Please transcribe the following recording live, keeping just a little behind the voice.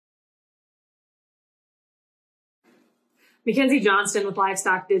Mackenzie Johnston with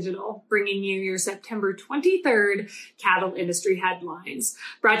Livestock Digital, bringing you your September 23rd cattle industry headlines.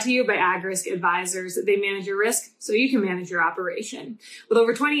 Brought to you by AgRisk Advisors. They manage your risk so you can manage your operation. With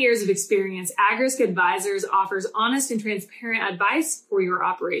over 20 years of experience, AgRisk Advisors offers honest and transparent advice for your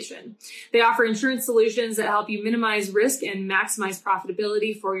operation. They offer insurance solutions that help you minimize risk and maximize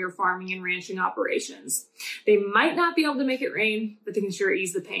profitability for your farming and ranching operations. They might not be able to make it rain, but they can sure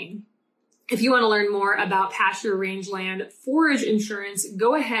ease the pain. If you want to learn more about pasture, rangeland, forage insurance,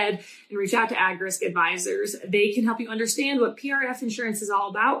 go ahead and reach out to AgRisk Advisors. They can help you understand what PRF insurance is all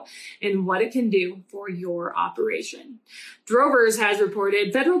about and what it can do for your operation. Drovers has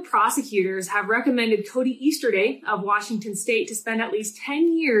reported federal prosecutors have recommended Cody Easterday of Washington State to spend at least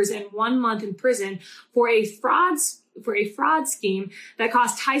 10 years and 1 month in prison for a fraud scheme that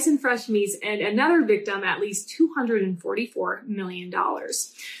cost Tyson Fresh Meats and another victim at least $244 million.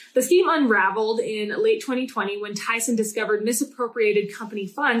 The scheme unraveled in late 2020 when Tyson discovered misappropriated company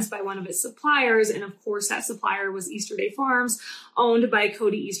funds by one of its suppliers. And of course, that supplier was Easterday Farms, owned by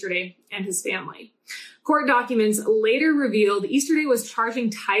Cody Easterday and his family. Court documents later revealed Easterday was charging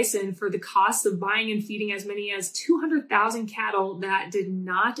Tyson for the cost of buying and feeding as many as 200,000 cattle that did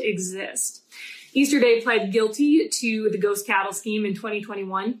not exist. Easterday pled guilty to the ghost cattle scheme in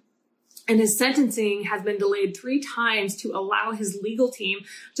 2021, and his sentencing has been delayed 3 times to allow his legal team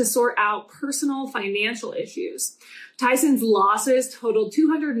to sort out personal financial issues. Tyson's losses totaled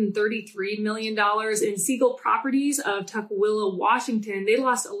 $233 million in Siegel Properties of Tukwila, Washington. They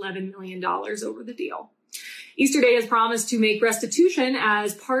lost $11 million over the deal. Easterday has promised to make restitution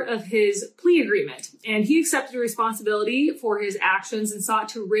as part of his plea agreement, and he accepted responsibility for his actions and sought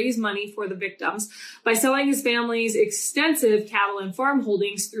to raise money for the victims by selling his family's extensive cattle and farm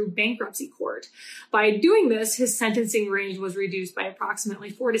holdings through bankruptcy court. By doing this, his sentencing range was reduced by approximately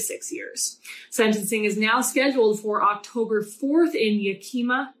 4 to 6 years. Sentencing is now scheduled for October 4th in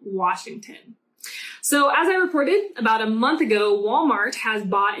Yakima, Washington. So as I reported about a month ago, Walmart has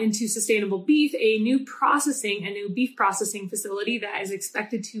bought into Sustainable Beef, a new beef processing facility that is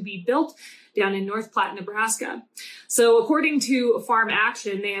expected to be built down in North Platte, Nebraska. So according to Farm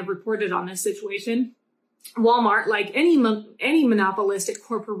Action, they have reported on this situation. Walmart, like any monopolistic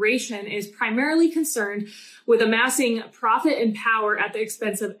corporation, is primarily concerned with amassing profit and power at the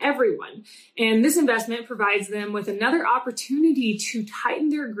expense of everyone. And this investment provides them with another opportunity to tighten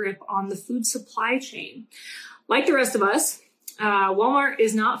their grip on the food supply chain. Like the rest of us, Walmart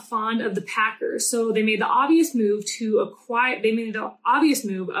is not fond of the packers, so they made the obvious move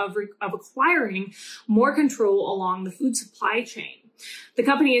of acquiring more control along the food supply chain. The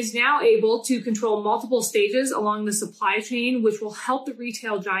company is now able to control multiple stages along the supply chain, which will help the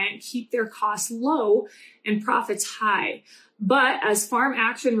retail giant keep their costs low and profits high. But as Farm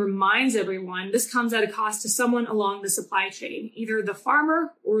Action reminds everyone, this comes at a cost to someone along the supply chain, either the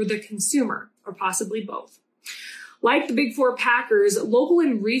farmer or the consumer, or possibly both. Like the big 4 packers, local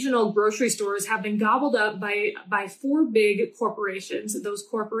and regional grocery stores have been gobbled up by 4 big corporations, those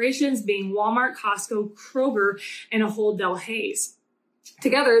corporations being Walmart, Costco, Kroger, and Ahold Delhaize.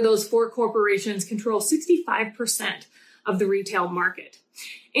 Together, those 4 corporations control 65% of the retail market.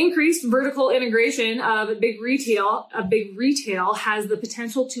 Increased vertical integration of big retail has the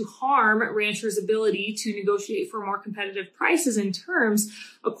potential to harm ranchers' ability to negotiate for more competitive prices and terms,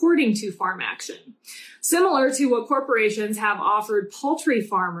 according to Farm Action. Similar to what corporations have offered poultry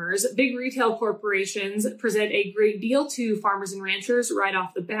farmers, big retail corporations present a great deal to farmers and ranchers right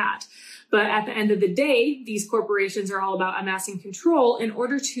off the bat. But at the end of the day, these corporations are all about amassing control in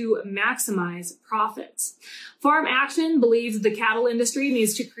order to maximize profits. Farm Action believes the cattle industry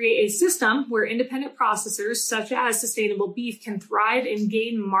needs to create a system where independent processors, such as Sustainable Beef, can thrive and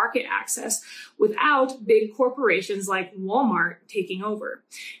gain market access without big corporations like Walmart taking over.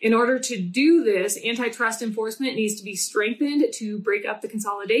 In order to do this, antitrust enforcement needs to be strengthened to break up the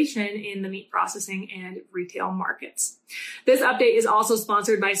consolidation in the meat processing and retail markets. This update is also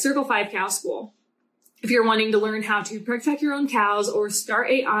sponsored by Circle 5 Cow School. If you're wanting to learn how to protect your own cows or start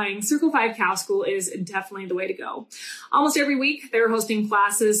AIing, Circle 5 Cow School is definitely the way to go. Almost every week, they're hosting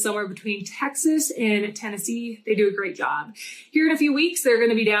classes somewhere between Texas and Tennessee. They do a great job. Here in a few weeks, they're going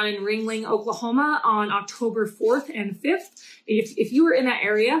to be down in Ringling, Oklahoma on October 4th and 5th. If you are in that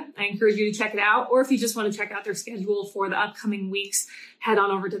area, I encourage you to check it out. Or if you just want to check out their schedule for the upcoming weeks, head on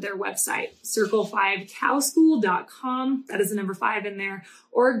over to their website, circle5cowschool.com. That is the number 5 in there.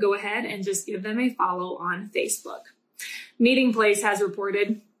 Or go ahead and just give them a follow on Facebook. Meeting Place has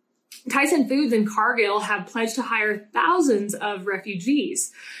reported Tyson Foods and Cargill have pledged to hire thousands of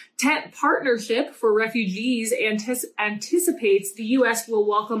refugees. Tent Partnership for Refugees anticipates the U.S. will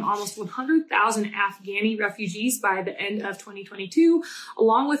welcome almost 100,000 Afghani refugees by the end of 2022,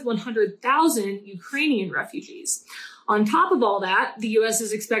 along with 100,000 Ukrainian refugees. On top of all that, the U.S.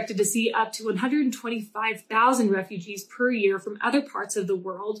 is expected to see up to 125,000 refugees per year from other parts of the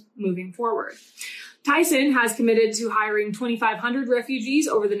world moving forward. Tyson has committed to hiring 2,500 refugees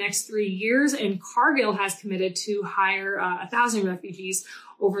over the next 3 years, and Cargill has committed to hire 1,000 refugees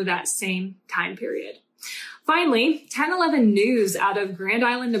over that same time period. Finally, 1011 News out of Grand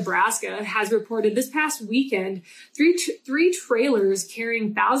Island, Nebraska has reported this past weekend three trailers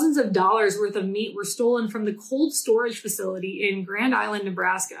carrying thousands of dollars worth of meat were stolen from the cold storage facility in Grand Island,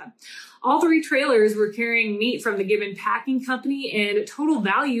 Nebraska. All 3 trailers were carrying meat from the Gibbon Packing Company, and total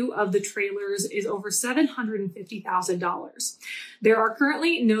value of the trailers is over $750,000. There are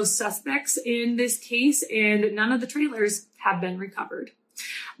currently no suspects in this case, and none of the trailers have been recovered.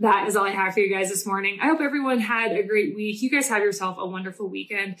 That is all I have for you guys this morning. I hope everyone had a great week. You guys have yourself a wonderful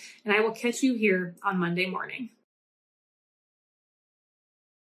weekend, and I will catch you here on Monday morning.